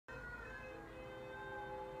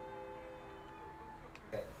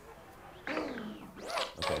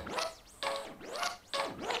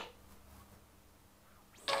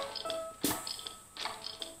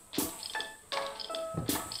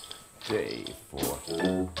say for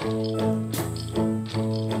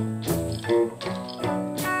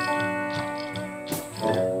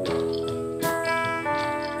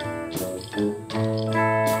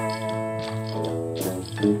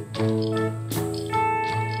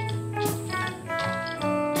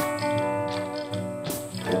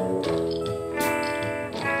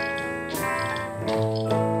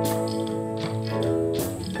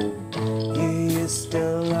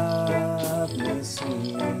still love me,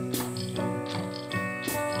 sweet.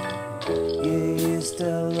 You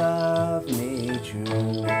still love me,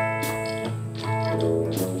 true.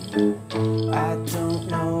 I don't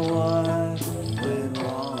know what went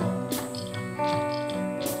wrong.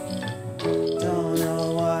 Don't know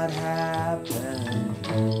what happened.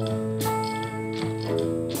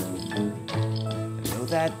 I know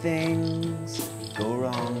that things go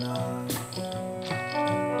wrong now.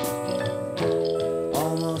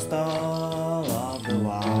 Almost all of the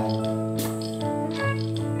while,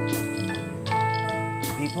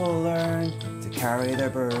 people learn to carry their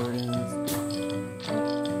burdens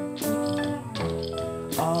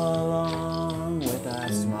all along with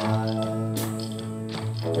a smile.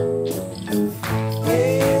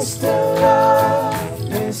 You still love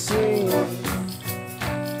me, sweet.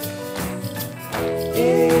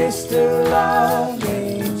 You still love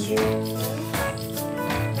me, true.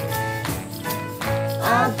 I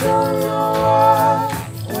don't know what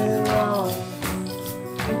went wrong.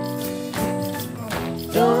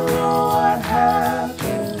 Don't know what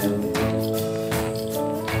happened.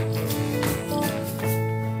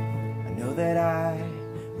 I know that I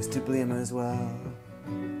was to blame as well,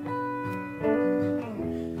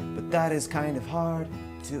 but that is kind of hard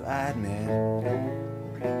to admit.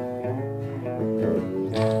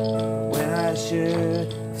 When I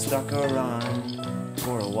should have stuck around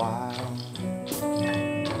for a while,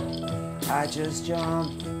 I just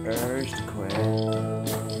jumped, urged to quit.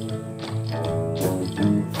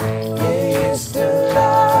 You still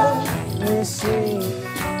love me, sweet.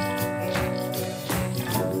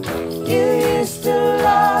 You still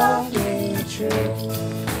love me, true.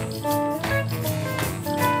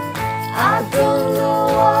 I don't know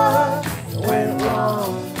what went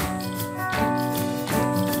wrong.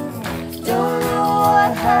 Don't know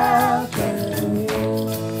what happened.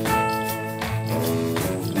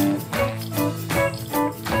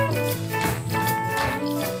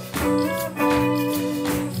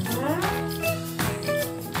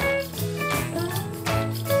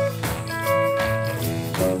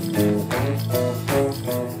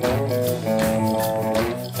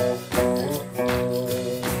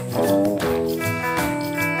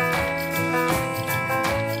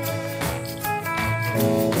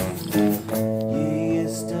 You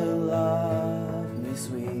still love me,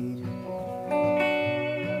 sweet.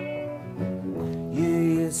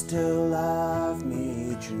 You still love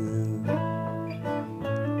me, true.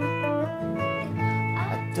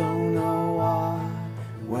 I don't know what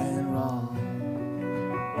went wrong.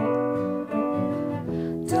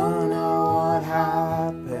 Don't know what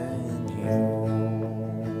happened here.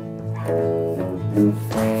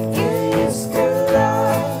 You still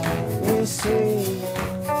love me, sweet.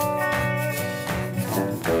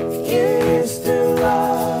 You still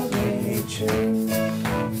love me, true.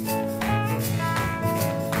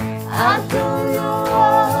 I don't know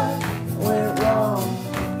what went wrong.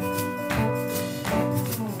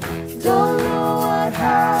 Don't know what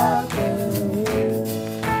happened here.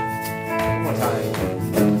 One more time.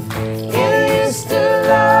 You still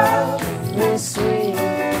love me, sweet.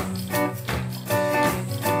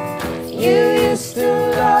 You still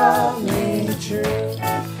love me, true.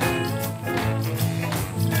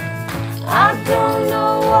 I don't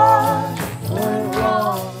know what went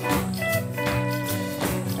wrong.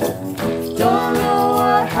 Don't know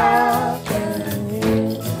what happened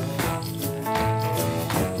here.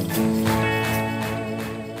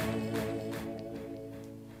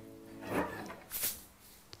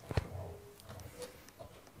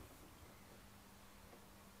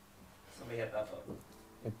 Somebody hit that button.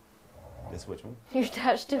 this which one? You're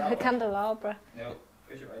attached to a candelabra. No,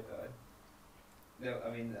 push it right down. No,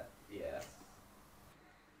 I mean, yeah. It's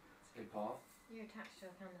a good path. You're attached to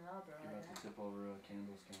a candelabra. You're about to tip over a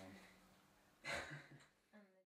candle stand.